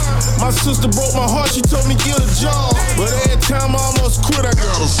My sister broke my heart, she told me get a job. But every time I almost quit, I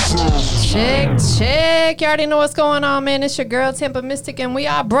got a song. Check. You already know what's going on, man. It's your girl, Tempa Mystic, and we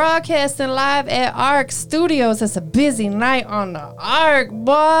are broadcasting live at ARC Studios. It's a busy night on the ARC,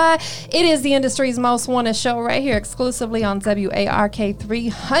 boy. It is the industry's most wanted show right here, exclusively on WARK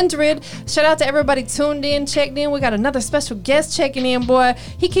 300. Shout out to everybody tuned in, checked in. We got another special guest checking in, boy.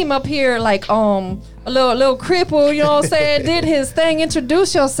 He came up here like a little cripple, you know what I'm saying? Did his thing.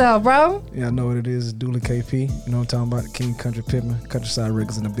 Introduce yourself, bro. Yeah, I know what it is. Dooley KP. You know what I'm talking about? King Country Pittman, Countryside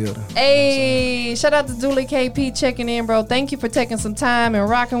Records in the building. Hey, shout out to Dooley KP checking in, bro. Thank you for taking some time and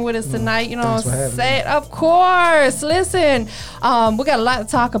rocking with us tonight. You know what I'm saying? Of course. Listen, we got a lot to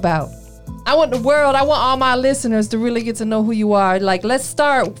talk about. I want all my listeners to really get to know who you are. Like, let's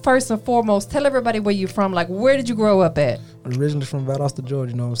start first and foremost. Tell everybody where you're from. Like, where did you grow up at? Originally from Valdosta, Georgia,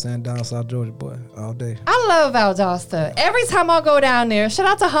 you know what I'm saying? Down South Georgia, boy, all day. I love Valdosta. Every time I go down there, shout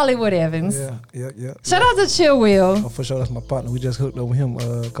out to Hollywood Evans. Yeah. Shout out to Chill Wheel. Oh, for sure, that's my partner. We just hooked up with him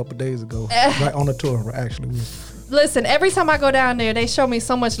a couple days ago. Right on the tour, actually. Listen, every time I go down there, they show me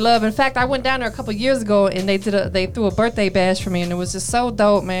so much love. In fact, I went down there a couple years ago, and they threw a birthday bash for me, and it was just so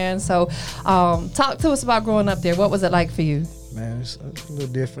dope, man. So, talk to us about growing up there. What was it like for you? Man, it's a little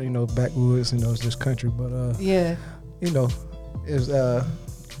different, you know, backwoods, you know, it's just country, but yeah, you know, it's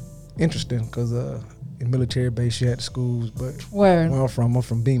interesting because in military base you had the schools, but where I'm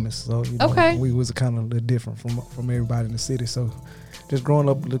from Bemis, so you know, we was kind of a little different from everybody in the city, so. Just growing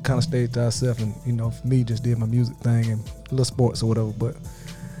up, kind of stayed to ourselves, and you know, for me, just did my music thing and little sports or whatever. But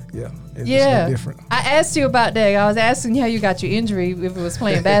yeah, it's just different. I asked you about that. I was asking you how you got your injury if it was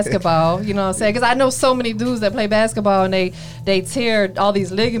playing basketball. You know what I'm saying? Because I know so many dudes that play basketball and they tear all these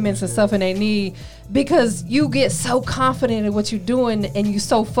ligaments and stuff in their knee because you get so confident in what you're doing and you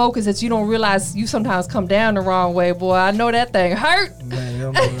so focused that you don't realize you sometimes come down the wrong way. Boy, I know that thing hurt.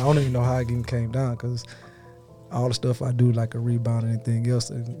 Man, I don't even know how I even came down because. All the stuff I do, like a rebound and anything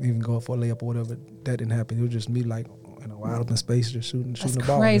else, even go for a layup or whatever, that didn't happen. It was just me, like, wide open space, just shooting the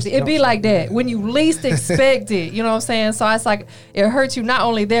ball. Crazy. It'd be like that when you least expect it. You know what I'm saying? So it's like it hurts you not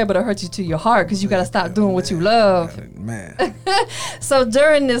only there, but it hurts you to your heart because you got to stop doing what you love. Man. So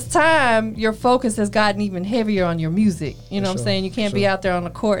during this time, your focus has gotten even heavier on your music. You know what I'm saying? You can't be out there on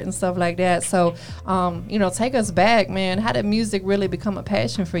the court and stuff like that. So, you know, take us back, man. How did music really become a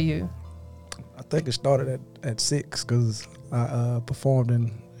passion for you? I think it started at 6 because I performed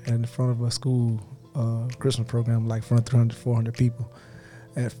in front of a school Christmas program, like in front of 300, 400 people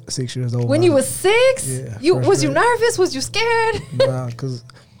at 6 years old. When you were 6? Yeah. Was you nervous? Was you scared? Nah, because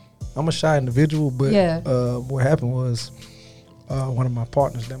I'm a shy individual, but what happened was one of my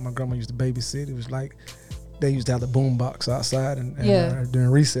partners that my grandma used to babysit, it was like they used to have the boom box outside and during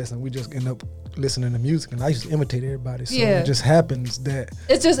recess, and we just end up listening to music, and I used to imitate everybody. So it just happens that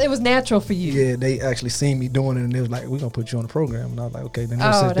it was natural for you. Yeah, they actually seen me doing it, and they was like, "We're gonna put you on the program." And I was like, "Okay." Then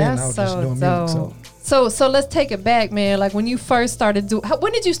since then, I was just doing music. So let's take it back, man. Like when you first started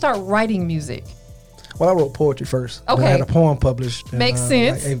when did you start writing music? Well, I wrote poetry first. Okay. Then I had a poem published. Makes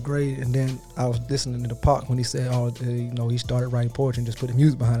sense. Like 8th grade, and then I was listening to Pac when he said, he started writing poetry and just put the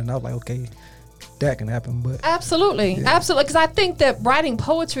music behind it. And I was like, okay. That can happen, but absolutely, because I think that writing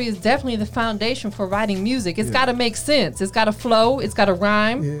poetry is definitely the foundation for writing music. It's got to make sense. It's got to flow. It's got to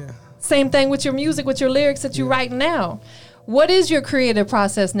rhyme. Yeah. Same thing with your music, with your lyrics that you write now. What is your creative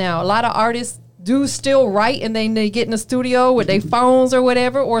process now? A lot of artists do still write and then they get in the studio with their phones or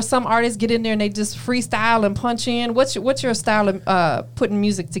whatever, or some artists get in there and they just freestyle and punch in. What's your style of putting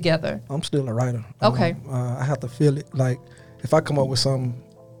music together? I'm still a writer. Okay. I have to feel it. Like if I come up with something,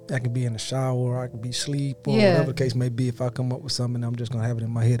 I can be in the shower, or I can be asleep, or whatever the case may be. If I come up with something, I'm just going to have it in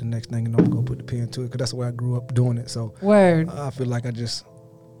my head the next thing, and I'm going to put the pen to it, because that's the way I grew up doing it. So I feel like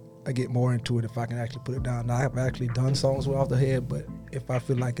I get more into it if I can actually put it down. Now, I have actually done songs off the head, but if I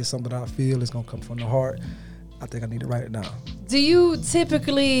feel like it's something that I feel is going to come from the heart, I think I need to write it down. Do you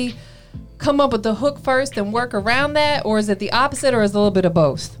typically come up with the hook first and work around that, or is it the opposite, or is it a little bit of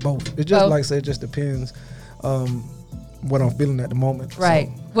both? Both. It just, like I said, it just depends what I'm feeling at the moment. Right.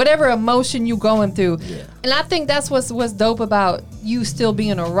 So. Whatever emotion you going through. Yeah. And I think that's what's dope about you still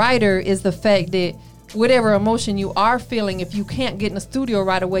being a writer is the fact that whatever emotion you are feeling, if you can't get in the studio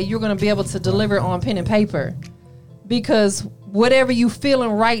right away, you're going to be able to deliver it on pen and paper. Because whatever you feeling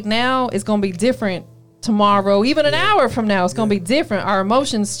right now is going to be different tomorrow, even an hour from now. It's going to be different. Our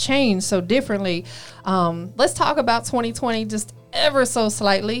emotions change so differently. Let's talk about 2020 just ever so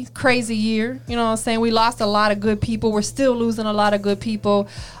slightly. Crazy year. You know what I'm saying? We lost a lot of good people. We're still losing a lot of good people.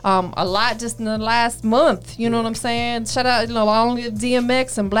 A lot just in the last month. You know what I'm saying? Shout out, only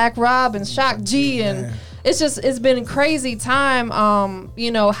DMX and Black Rob and Shock G and it's been a crazy time.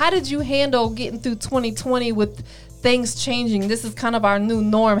 You know, how did you handle getting through 2020 with things changing? This is kind of our new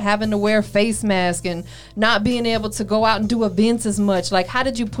norm, having to wear a face mask and not being able to go out and do events as much. Like, how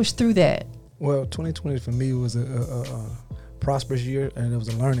did you push through that? Well, 2020 for me was a prosperous year, and it was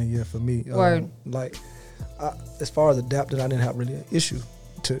a learning year for me. Word. As far as adapting, I didn't have really an issue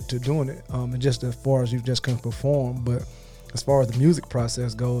to doing it. And just as far as you just couldn't perform, but as far as the music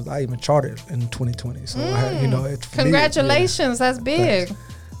process goes, I even charted in 2020. So I had, you know, it's congratulations, that's big.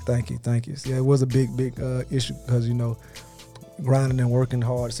 Thanks. Thank you. Yeah, it was a big issue because, you know, grinding and working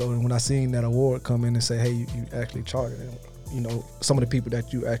hard. So when I seen that award come in and say, hey, you actually charted, and, you know, some of the people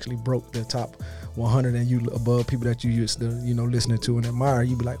that you actually broke the top 100 and you above people that you used to, you know, listening to and admire,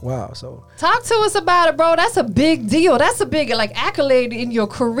 you be like, wow. So talk to us about it, bro. That's a big deal. That's a big, like, accolade in your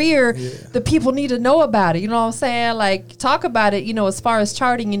career. Yeah. The people need to know about it. You know what I'm saying? Like, talk about it, you know, as far as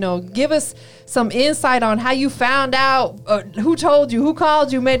charting, you know, give us some insight on how you found out, who told you, who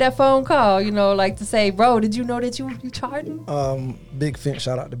called you, made that phone call, you know, like to say, bro, did you know that you charting? Big Fence,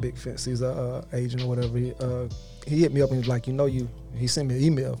 shout out to Big Fence. He's a agent or whatever. He hit me up and he was like, you know, he sent me an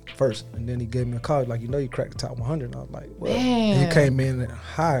email first, and then he gave me a call, like, you know, you cracked the top 100. And I was like, well, and he came in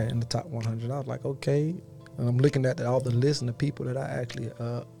high in the top 100. I was like, okay. And I'm looking at all the lists and the people that I actually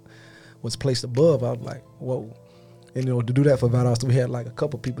was placed above. I was like, whoa. And, you know, to do that for Valdosta, we had like a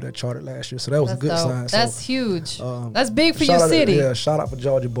couple people that charted last year, so that was a good sign. That's so, huge. That's big for your city. Shout out for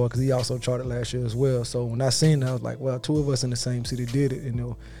Georgia Boy, because he also charted last year as well. So when I seen that, I was like, well, two of us in the same city did it, you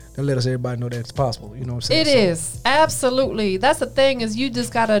know. And let us everybody know that it's possible. You know what I'm saying? It is. Absolutely. That's the thing, is you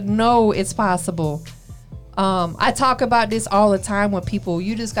just got to know it's possible. I talk about this all the time with people.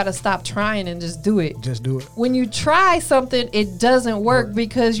 You just got to stop trying and just do it. Just do it. When you try something, it doesn't work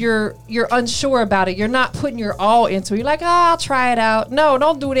because you're unsure about it. You're not putting your all into it. You're like, I'll try it out. No,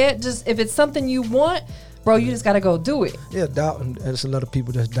 don't do that. Just if it's something you want, bro, you just got to go do it. Yeah, doubt. And there's a lot of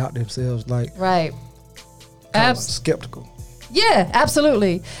people that doubt themselves. Like, right. Skeptical. Yeah,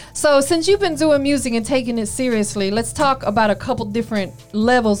 absolutely. So since you've been doing music and taking it seriously, let's talk about a couple different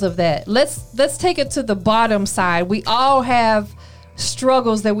levels of that. Let's take it to the bottom side. We all have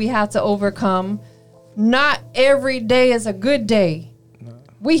struggles that we have to overcome. Not every day is a good day. No.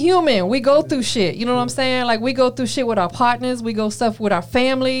 We human. We go through shit. You know what I'm saying? Like, we go through shit with our partners. We go stuff with our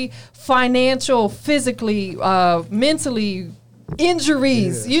family, financial, physically, mentally,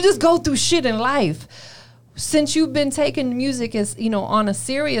 injuries. Yeah. You just go through shit in life. Since you've been taking music as, you know, on a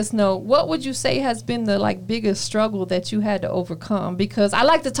serious note, what would you say has been the, like, biggest struggle that you had to overcome? Because I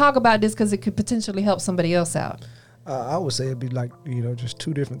like to talk about this because it could potentially help somebody else out. I would say it'd be like, you know, just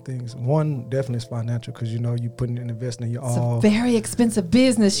two different things. One definitely is financial, because, you know, you putting in investing in your all. It's a very expensive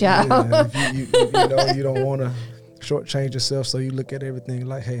business, y'all. Yeah, you know, you don't want to shortchange yourself, so you look at everything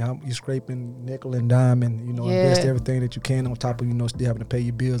like, hey, you scraping nickel and dime, and, you know, invest everything that you can on top of, you know, still having to pay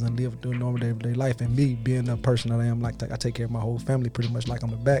your bills and live through normal everyday life. And me being the person that I am, like, I take care of my whole family pretty much like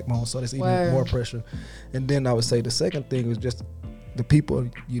I'm the backbone, so that's even more pressure. And then I would say the second thing is just the people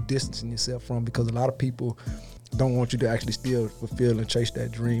you distancing yourself from, because a lot of people don't want you to actually still fulfill and chase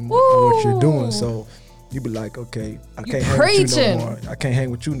that dream of what you're doing. So you be like, okay, I can't hang with you no more. I can't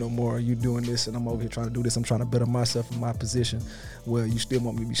hang with you no more. You doing this, and I'm over here trying to do this. I'm trying to better myself in my position. Well, you still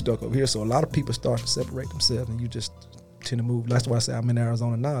want me to be stuck over here. So a lot of people start to separate themselves, and you just tend to move. That's why I say I'm in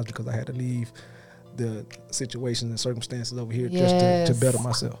Arizona now, is because I had to leave the situations and circumstances over here just to better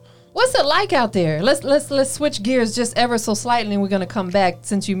myself. What's it like out there? Let's switch gears just ever so slightly, and we're gonna come back,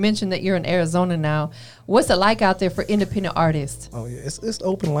 since you mentioned that you're in Arizona now. What's it like out there for independent artists? Oh yeah, it's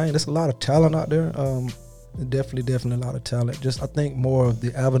open lane. There's a lot of talent out there. Definitely a lot of talent. Just I think more of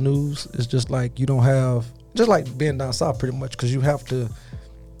the avenues. It's just like you don't have, just like being down south pretty much, because you have to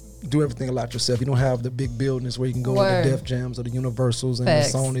do everything a lot yourself. You don't have the big buildings where you can go to the Def Jams or the Universals and the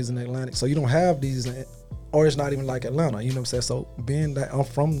Sonys and the Atlantic. So you don't have these. Or it's not even like Atlanta, you know what I'm saying? So being that I'm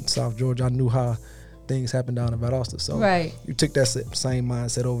from South Georgia, I knew how things happen down in Valdosta. So you took that same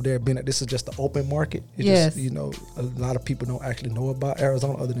mindset over there, being that this is just the open market. Just, you know, a lot of people don't actually know about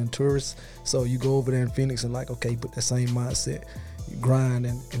Arizona other than tourists. So you go over there in Phoenix and like, okay, put that same mindset, you grind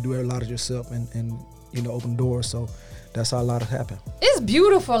and do a lot of yourself and you know, open doors. So that's how a lot of happen. It's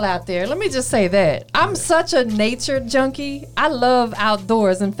beautiful out there. Let me just say that. I'm such a nature junkie. I love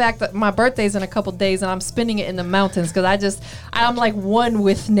outdoors. In fact, my birthday's in a couple days, and I'm spending it in the mountains because I'm like one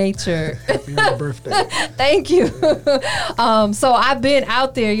with nature. Happy birthday. Thank you. So I've been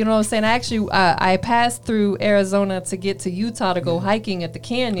out there, you know what I'm saying? Actually, I passed through Arizona to get to Utah to go hiking at the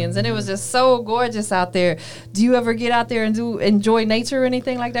canyons, and it was just so gorgeous out there. Do you ever get out there and enjoy nature or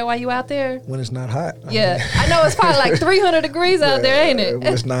anything like that while you out there? When it's not hot. Yeah. I know it's probably like 300 degrees out there, ain't it?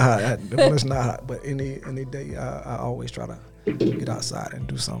 It's not hot. It's not hot. But any day, I always try to get outside and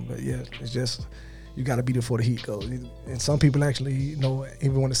do something. But yeah, it's just you got to be there before the heat goes. And some people actually,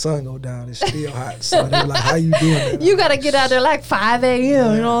 even when the sun goes down, it's still hot. So they're like, "How you doing that?" You got to get out there like 5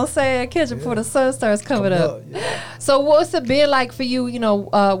 a.m. You know what I'm saying? Catch it before the sun starts coming up. Yeah. So what's it been like for you?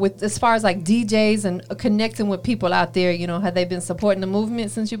 With as far as like DJs and connecting with people out there. Have they been supporting the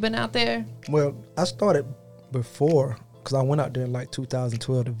movement since you've been out there? Well, I started before because I went out there in like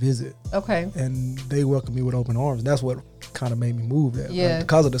 2012 to visit. Okay. And they welcomed me with open arms. That's what kind of made me move there. Yeah.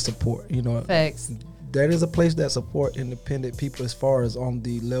 Because of the support, Facts. That is a place that support independent people as far as on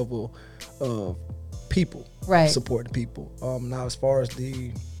the level of people. Right. Supporting people. Now, as far as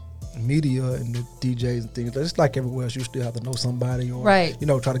the media and the DJs and things, it's like everywhere else. You still have to know somebody or, right.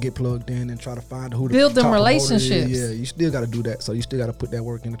 Try to get plugged in and try to find who the build them top relationships. is. Yeah, you still got to do that. So you still got to put that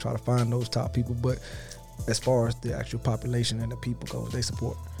work in to try to find those top people. But as far as the actual population and the people go, they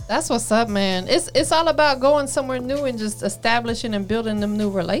support. That's what's up, man. It's all about going somewhere new and just establishing and building them new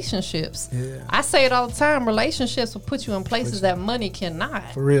relationships. Yeah. I say it all the time. Relationships will put you in places that money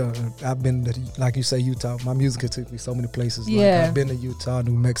cannot. For real. I've been to, like you say, Utah. My music has took me so many places. Yeah. Like I've been to Utah,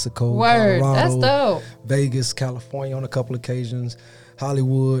 New Mexico, Word. Colorado, That's dope. Vegas, California on a couple occasions,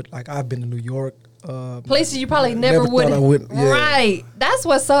 Hollywood. Like I've been to New York. Places you probably never would. Yeah. Right. That's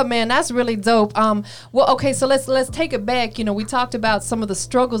what's up, man. That's really dope. Okay, so let's take it back. We talked about some of the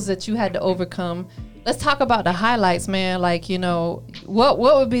struggles that you had to overcome. Let's talk about the highlights, man. Like, what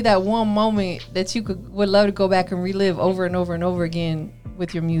would be that one moment that you would love to go back and relive over and over and over again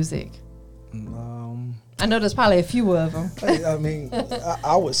with your music? I know there's probably a few of them. I mean,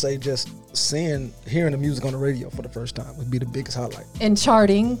 I would say just hearing the music on the radio for the first time would be the biggest highlight. And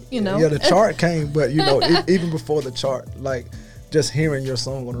charting, Yeah, the chart came, but even before the chart, like just hearing your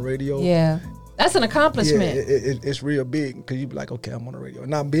song on the radio. Yeah, that's an accomplishment. Yeah, it's real big because you be like, okay, I'm on the radio.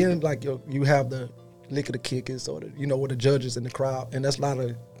 Now being like you have the lick of the kickers or with the judges in the crowd, and that's a lot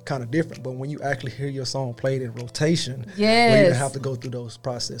of kind of different. But when you actually hear your song played in rotation, yes, where you didn't have to go through those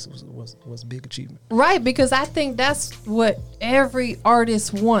processes was a big achievement. Right, because I think that's what every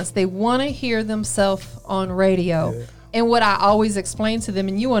artist wants. They want to hear themselves on radio. Yeah. And what I always explain to them,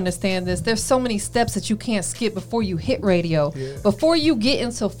 and you understand this, there's so many steps that you can't skip before you hit radio. Yeah. Before you get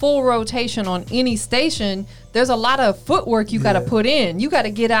into full rotation on any station, there's a lot of footwork you got to put in. You got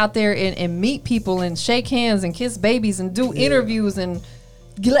to get out there and meet people and shake hands and kiss babies and do interviews and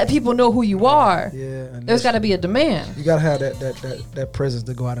let people know who you are. Yeah, there's got to be a demand. You got to have that presence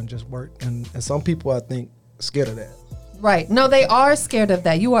to go out and just work. And some people, I think, scared of that. Right. No, they are scared of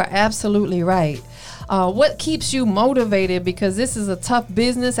that. You are absolutely right. What keeps you motivated? Because this is a tough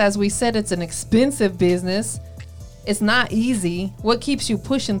business. As we said, it's an expensive business. It's not easy. What keeps you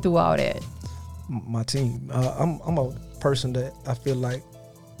pushing through all that? My team. I'm a person that I feel like,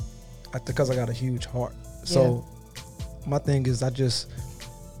 because I got a huge heart. So my thing is I just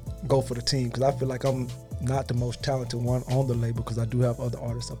go for the team because I feel like I'm not the most talented one on the label because I do have other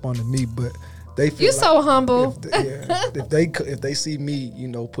artists up under me, but they feel you're so humble. If they see me,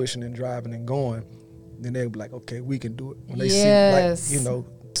 pushing and driving and going, then they'll be like, okay, we can do it. When they see,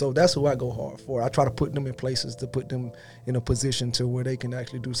 so that's who I go hard for. I try to put them in places to put them in a position to where they can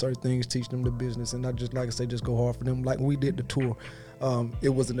actually do certain things, teach them the business, and not just, like I say, just go hard for them. Like when we did the tour, it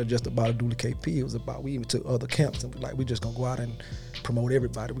wasn't just about a Dula KP. It was about, we even took other camps and we just gonna go out and promote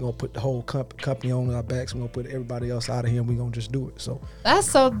everybody. We're gonna put the whole company on our backs. We're gonna put everybody else out of here and we're gonna just do it. So that's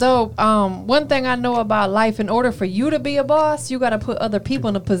so dope. One thing I know about life, in order for you to be a boss, you gotta put other people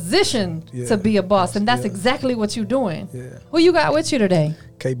in a position to be a boss. And that's exactly what you're doing. Yeah. Who you got with you today?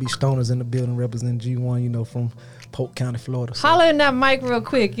 KB Stoner's in the building representing G1, from Polk County, Florida. So. Holler in that mic real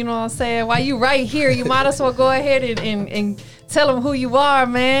quick, you know what I'm saying? While you right here, you might as well go ahead and tell them who you are,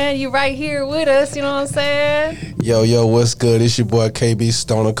 man. You right here with us, you know what I'm saying? Yo, what's good? It's your boy KB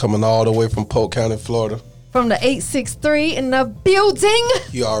Stoner coming all the way from Polk County, Florida. From the 863 in the building.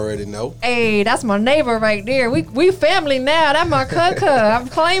 You already know. Hey, that's my neighbor right there. We family now. That's my cuh. I'm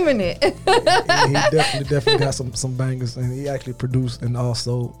claiming it. He definitely got some bangers, and he actually produced and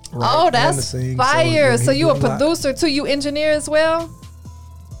also that's sing, fire. So you a producer too? You engineer as well?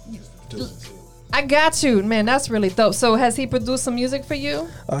 I got you, man. That's really dope. So has he produced some music for you?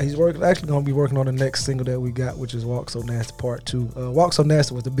 He's actually going to be working on the next single that we got, which is Walk So Nasty Part 2. Walk So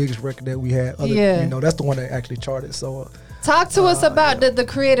Nasty was the biggest record that we had. That's the one that actually charted. So Talk to us about the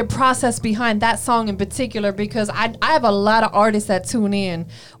creative process behind that song in particular, because I have a lot of artists that tune in,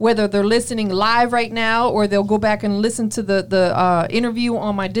 whether they're listening live right now or they'll go back and listen to the interview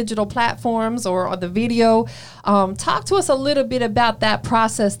on my digital platforms or the video. Talk to us a little bit about that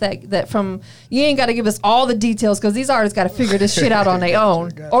process, that from, you ain't got to give us all the details because these artists got to figure this shit out on their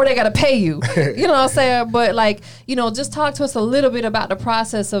own or they got to pay you. You know what I'm saying? But like, you know, just talk to us a little bit about the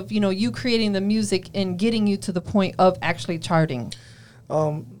process of, you know, you creating the music and getting you to the point of actually charting.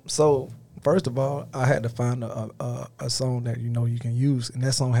 So first of all, I had to find a song that, you know, you can use, and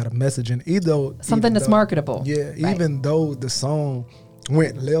that song had a message in something that's marketable. Yeah, right. Even though the song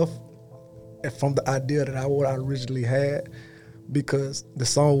went left from the idea that I originally had, because the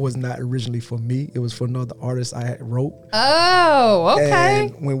song was not originally for me, it was for another artist I had wrote. Oh, okay.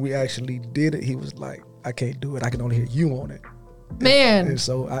 And when we actually did it, he was like, I can't do it. I can only hear you on it. Man. And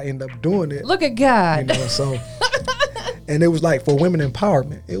so I ended up doing it. Look at God. You know, so and it was like for women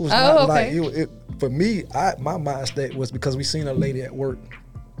empowerment. It was not like it for me. My mind state was because we seen a lady at work,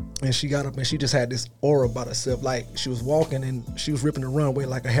 and she got up and she just had this aura about herself. Like she was walking and she was ripping the runway,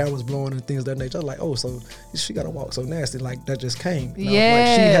 like her hair was blowing and things of that nature. I was like, oh, so she got to walk so nasty. Like that just came. Yes.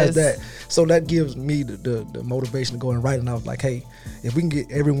 Like she has that. So that gives me the motivation to go and write. And I was like, hey, if we can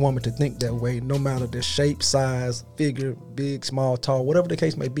get every woman to think that way, no matter the shape, size, figure, big, small, tall, whatever the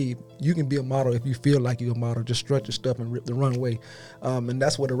case may be, you can be a model if you feel like you're a model. Just strut your stuff and rip the runway. And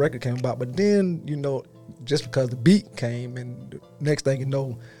that's what the record came about. But then, you know, just because the beat came, and the next thing you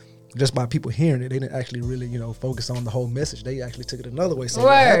know, just by people hearing it, they didn't actually really, you know, focus on the whole message. They actually took it another way. So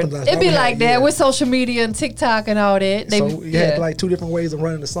it'd be like that with social media and TikTok and all that. So you had like two different ways of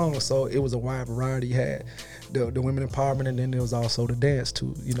running the song. So it was a wide variety. You had the women empowerment, and then there was also the dance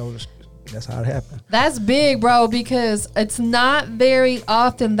too. You know, that's how it happened. That's big, bro, because it's not very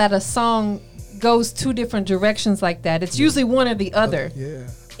often that a song goes two different directions like that. It's usually one or the other. Yeah.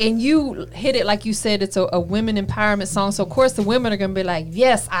 And you hit it like you said, it's a women empowerment song. So of course the women are gonna be like,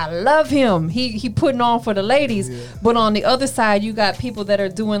 yes, I love him. He putting on for the ladies. Yeah. But on the other side, you got people that are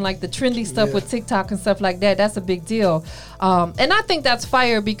doing like the trendy stuff with TikTok and stuff like that. That's a big deal. And I think that's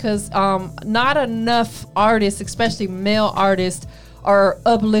fire because not enough artists, especially male artists, are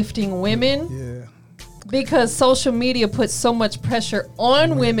uplifting women. Yeah. Because social media puts so much pressure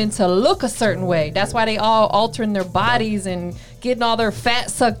on women to look a certain way. That's why they all altering their bodies and getting all their fat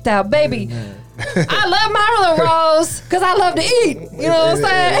sucked out. Baby, I love Marilyn Rose because I love to eat. You know what I'm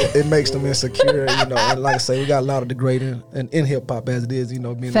saying? It makes them insecure, you know. And like I say, we got a lot of degrading and in hip hop as it is, you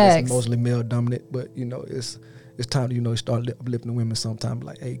know, being mostly male dominant. But you know, it's time to, you know, start uplifting women sometime.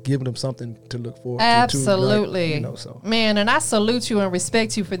 Like, hey, giving them something to look forward to. Absolutely. Like, you know, so. Man, and I salute you and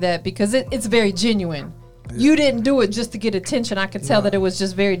respect you for that because it's very genuine. Yeah. You didn't do it just to get attention. I could tell that it was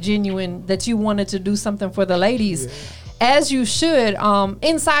just very genuine that you wanted to do something for the ladies. Yeah. As you should.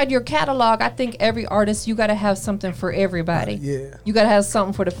 Inside your catalog, I think every artist, you got to have something for everybody. Yeah. You got to have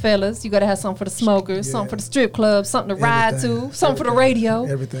something for the fellas. You got to have something for the smokers, something for the strip club, something to ride to, something for the radio.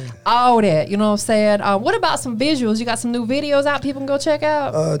 Everything. All that, you know what I'm saying? What about some visuals? You got some new videos out people can go check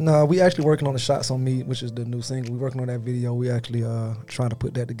out? No, we actually working on the Shots on Me, which is the new single. We working on that video. We actually trying to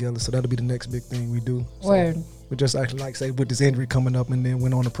put that together. So that'll be the next big thing we do. So Word. We just actually, like say, with this injury coming up, and then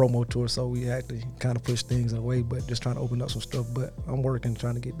went on a promo tour, so we had to kind of push things away, but just trying to open up some stuff. But I'm working,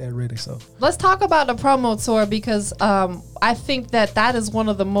 trying to get that ready. So let's talk about the promo tour because I think that is one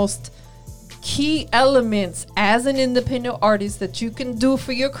of the most key elements as an independent artist that you can do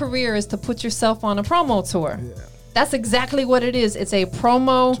for your career is to put yourself on a promo tour. Yeah. That's exactly what it is. It's a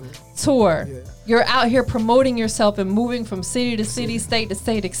promo tour. Yeah. You're out here promoting yourself and moving from city to city, state to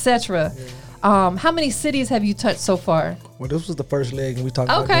state, etc. Yeah. How many cities have you touched so far? Well, this was the first leg, and we talked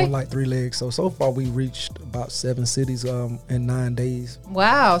about doing like 3 legs. So far we reached about 7 cities in 9 days.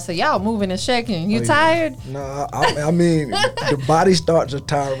 Wow! So y'all moving and shaking. You tired? No, I mean the body starts to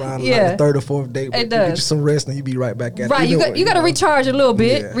tire around like the 3rd or 4th day. But it does. You get you some rest, and you be right back at it. Right, you got to recharge a little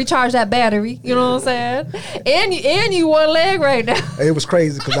bit, recharge that battery. You know what I'm saying? And you one leg right now. It was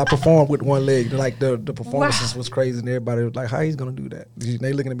crazy because I performed with 1 leg. Like the performances was crazy, and everybody was like, "How he's gonna do that?"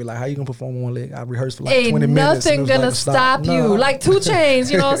 They looking at me like, "How you gonna perform with 1 leg?" I rehearsed for like 20 minutes. Ain't nothing gonna stop you. Like 2 Chainz,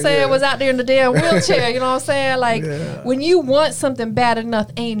 you know what I'm saying, was out there in the damn wheelchair, you know what I'm saying? Like when you want something bad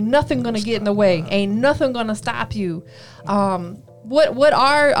enough, ain't nothing gonna get in the way. Ain't nothing gonna stop you. What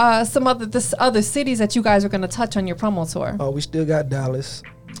are some other cities that you guys are gonna touch on your promo tour? Oh, we still got Dallas.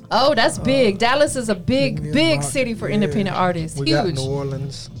 Oh, that's big. Dallas is a big city for independent artists. We huge. Got New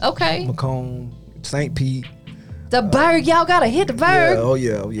Orleans. Okay. Macomb, St. Pete. The Berg, y'all gotta hit the Berg. Oh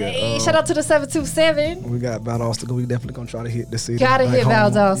yeah. Hey, shout out to the 727. We got Valdosta. We definitely gonna try to hit the city. Gotta hit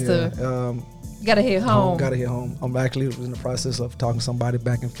Valdosta. Yeah. Gotta hit home. Gotta hit home. I'm actually in the process of talking to somebody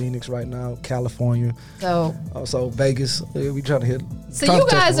back in Phoenix right now, California. So also Vegas. We trying to hit. So you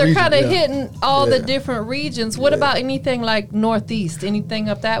guys are kind of hitting all the different regions. What about anything like Northeast? Anything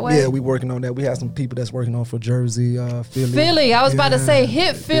up that way? Yeah, we working on that. We have some people that's working on for Jersey, Philly. Philly. I was about to say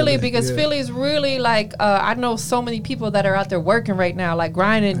hit Philly because Philly's really like I know so many people that are out there working right now, like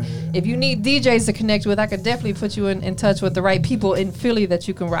grinding. If you need DJs to connect with, I could definitely put you in touch with the right people in Philly that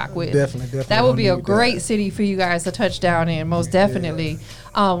you can rock with. Definitely. That would be a great city for you guys to touch down in, most definitely.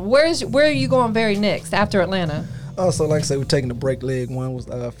 Where are you going very next after Atlanta? So like I said, we're taking the break leg. One was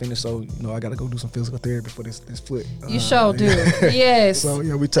finished, so I got to go do some physical therapy for this foot. You sure do. Yes. So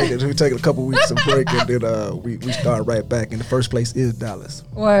we taking a couple weeks of break, and then we start right back. And the first place is Dallas.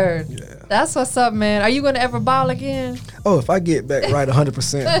 Word. Yeah. That's what's up, man. Are you gonna ever ball again? Oh, if I get back right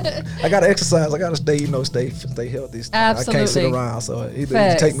 100%, I gotta exercise. I gotta stay healthy. Absolutely. I can't sit around. So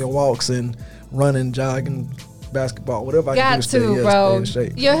either you take me walks and running, jogging, basketball, whatever I can do to stay in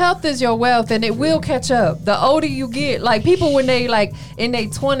shape. Your health is your wealth, and it will catch up. The older you get, like people when they like in their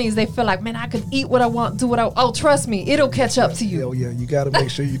 20s, they feel like, man, I could eat what I want, do what I want. Oh, trust me, it'll catch up to you. Hell yeah, you got to make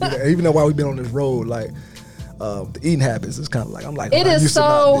sure you do that. Even though while we've been on this road, like the eating habits is kind of like, I'm like, it is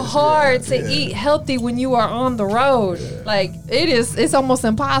so hard to eat healthy when you are on the road. Like it's almost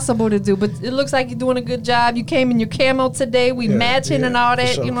impossible to do, but it looks like you're doing a good job. You came in your camo today. We matching and all that,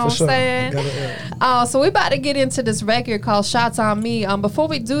 sure, you know what I'm saying? So we're about to get into this record called Shots on Me. Before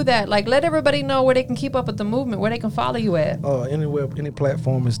we do that, like let everybody know where they can keep up with the movement, where they can follow you at. Anywhere, any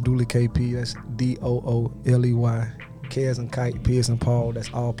platform is Dooley KP. That's DOOLEY. K as in kite, P as in Paul.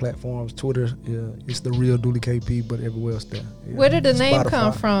 That's all platforms. Twitter, it's the real Dooley KP, but everywhere else there. Yeah. Where did the name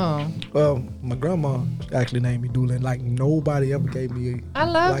come from? Well, my grandma actually named me Dooley. Like nobody ever gave me. I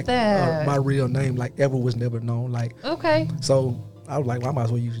love that. My real name, like ever, was never known. Like okay. So I was like, well, I might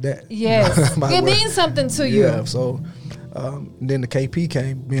as well use that. Yes, it means something to you. Yeah. So then the KP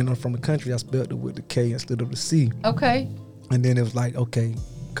came. Being I'm from the country, I spelled it with the K instead of the C. Okay. And then it was like, okay,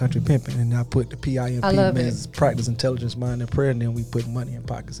 country pimping, and I put the PIMP, means practice, intelligence, mind, and prayer, and then we put money in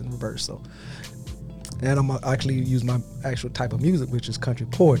pockets in reverse. So, and I'm actually use my actual type of music, which is country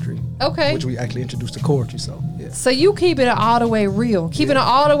poetry. Okay. Which we actually introduced to poetry. So yeah. So you keep it all the way real, keeping it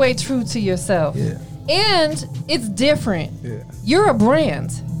all the way true to yourself. Yeah. And it's different. Yeah. You're a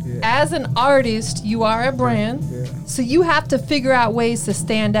brand. Yeah. As an artist, you are a brand. Yeah. So you have to figure out ways to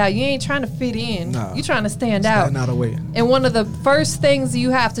stand out. You ain't trying to fit in. Nah. You're trying to stand out. Stand out of way. And one of the first things you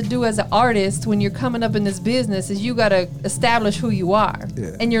have to do as an artist when you're coming up in this business is you got to establish who you are.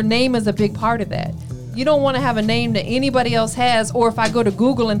 Yeah. And your name is a big part of that. You don't want to have a name that anybody else has, or if I go to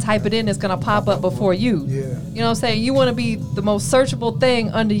Google and type it in, it's going to pop up before you. Yeah. You know what I'm saying? You want to be the most searchable thing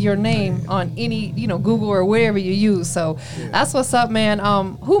under your name on any, Google or wherever you use. So that's what's up, man.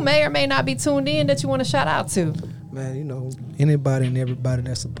 Who may or may not be tuned in that you want to shout out to? Man, anybody and everybody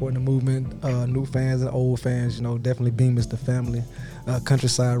that's supporting the movement, new fans and old fans, definitely Beam is the family.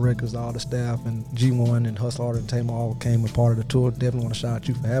 Countryside Records, all the staff, and G1 and Hustle Art Entertainment all came a part of the tour. Definitely want to shout out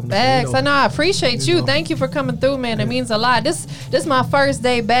you for having us. Thanks. I know. I appreciate you. Thank you for coming through, man. It means a lot. This is my first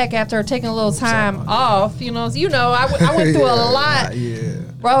day back after taking a little time off. I went through a lot. Yeah.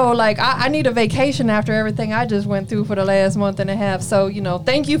 Bro, like I need a vacation after everything I just went through for the last month and a half. So,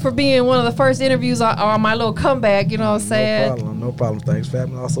 thank you for being one of the first interviews on my little comeback, you know what I'm saying? No problem. Thanks for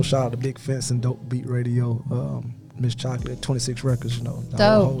having me. Also, shout out to Big Fence and Dope Beat Radio, Miss Chocolate, 26 Records, the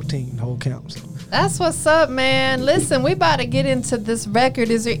whole team, the whole camp. So. That's what's up, man. Listen, we about to get into this record.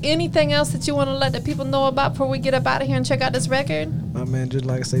 Is there anything else that you want to let the people know about before we get up out of here and check out this record? Man, just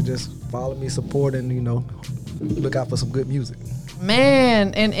like I say, just follow me, support, and, look out for some good music.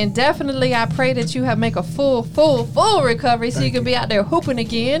 Man, and definitely I pray that you make a full recovery so you can be out there hooping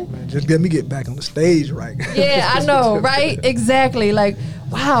again. Man, just let me get back on the stage, right? Yeah, I know, right? Exactly. Like,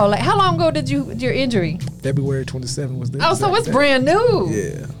 wow. Like, how long ago did your injury? February 27th was the so it's brand new.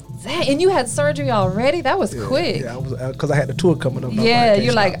 Yeah. And you had surgery already? That was quick. Yeah, because I had the tour coming up. Yeah,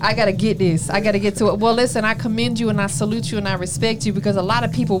 you're like, I got to get this. I got to get to it. Well, listen, I commend you and I salute you and I respect you because a lot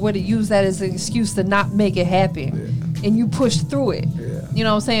of people would have used that as an excuse to not make it happen. Yeah. And you pushed through it. Yeah. You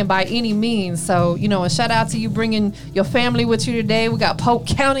know what I'm saying? By any means. So, and shout out to you bringing your family with you today. We got Polk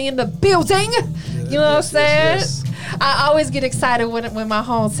County in the building. You know what I'm saying? Yes. I always get excited when my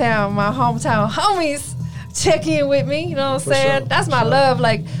hometown homies check in with me. You know what I'm saying? Sure. That's my love.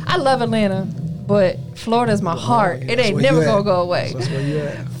 Like, I love Atlanta, but Florida's my heart. It ain't never gonna go away. That's where you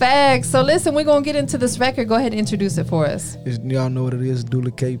at. Facts. So listen, we're gonna get into this record. Go ahead and introduce it for us. Y'all know what it is.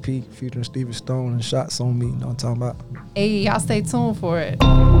 Dooley KP featuring Stevie Stone and Shots on Me. You know what I'm talking about? Hey, y'all stay tuned for it.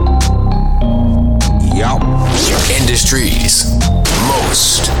 Yup. Industry's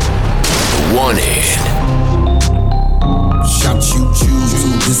most morning. Shout you choose,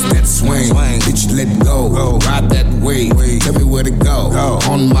 this that swing. Bitch, let go, ride that way. Tell me where to go,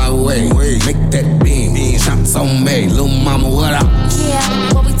 on my way. Make that beam, shots on me. Lil' mama, what up?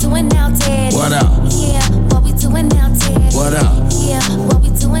 Yeah, what we doing now, Ted? What up? Yeah, what we doing now, Ted? What up? Yeah, what we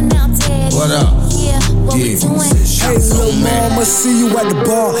doing now, Ted? What up? Yeah, what we doing? Hey, lil' mama, see you at the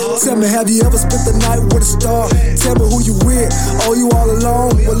bar. Tell me, have you ever spent the night with a star? Tell me who you with. Oh, you all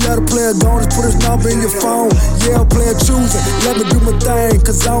alone? Well, let a player go, just put his number in your phone. Yeah, player choosing. Let me do my thing,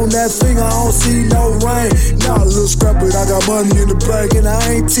 cause on that finger I don't see no rain. Nah, little scrapper, I got money in the bank, and I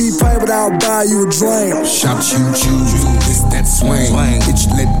ain't T-Pay, but I'll buy you a drink. Shout you choose, this that swing. Bitch,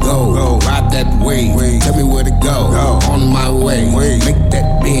 let go, ride that way. Tell me where to go, on my way. Make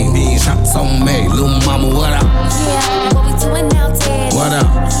that beam, shots on me. Lil' mama, what up? Yeah, what we doing now, Ted? What up?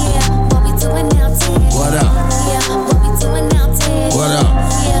 Yeah, what we doing now, Ted? What up? Yeah, what we doing now, Ted? What up?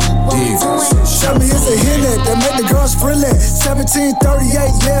 Yeah, what we doing? Tell me it's a hit that make the girls friendly. 1738,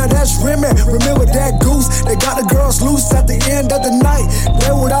 yeah, that's Remy. Remember that goose? They got the girls loose at the end of the night. They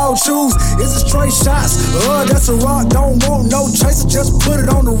would all choose. Is it straight shots? That's a rock. Don't want no chaser, just put it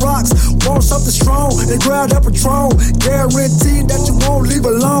on the rocks. Want something strong? They grab that Patron. Guaranteed that you won't leave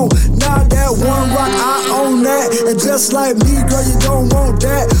alone. Now that one rock, I own that. And just like me, girl, you don't want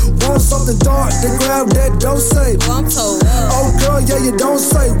that. Want something dark? They grab that. Don't say. Oh, girl, yeah, you don't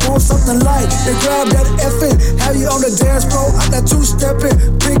say. Want something light? They grab that effing, have you on the dance floor. I got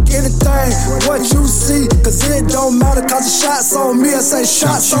two-stepping, pick anything, what you see. Cause it don't matter, cause the shots on me. I say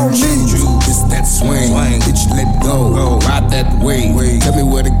shots on me. It's that swing, bitch, let go, ride that way. Tell me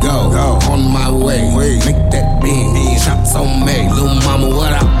where to go, on my way. Make that beam, shots on me. Lil' mama,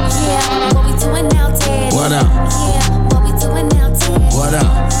 what up? Yeah, what we doing now, Ted? What up? Yeah,